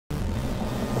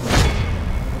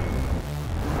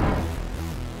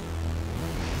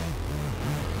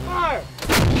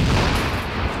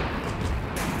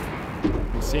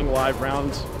seeing live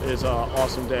rounds is an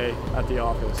awesome day at the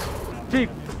office. Chief,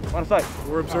 on site.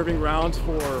 We're observing rounds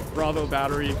for Bravo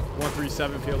Battery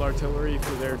 137 Field Artillery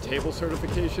for their table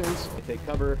certifications. Take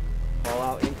cover, call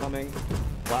out incoming,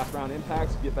 last round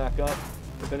impacts, get back up,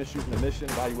 finish shooting the mission,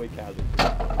 evaluate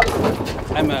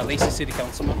casualties. I'm a Lacey City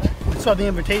Council member. I saw the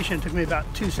invitation. It took me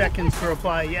about 2 seconds to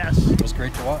reply yes. It was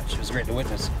great to watch. It was great to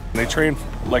witness. They train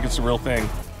like it's a real thing.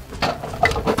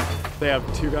 They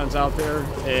have 2 guns out there,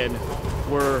 and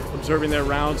we're observing their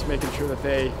rounds, making sure that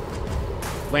they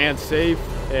land safe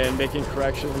and making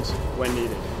corrections when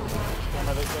needed.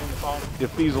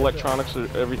 If these electronics or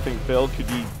everything failed,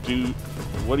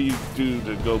 what do you do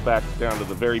to go back down to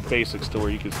the very basics to where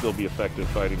you can still be effective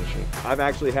fighting machine? I've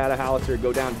actually had a howitzer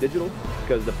go down digital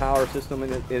because the power system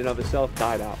in and of itself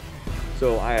died out.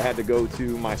 So I had to go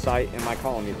to my site and my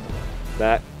colony,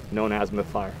 that known as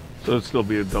fire. So it'd still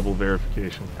be a double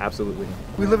verification. Absolutely.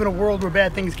 We live in a world where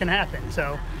bad things can happen.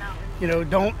 So,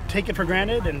 don't take it for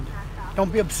granted and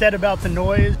don't be upset about the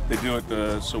noise. They do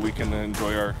it so we can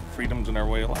enjoy our freedoms and our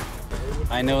way of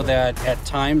life. I know that at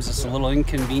times it's a little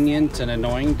inconvenient and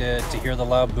annoying to hear the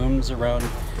loud booms around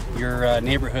your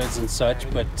neighborhoods and such,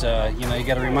 but you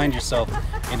got to remind yourself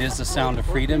it is the sound of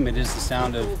freedom, it is the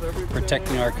sound of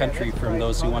protecting our country from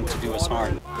those who want to do us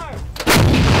harm.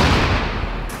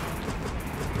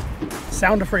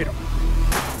 Sound of freedom.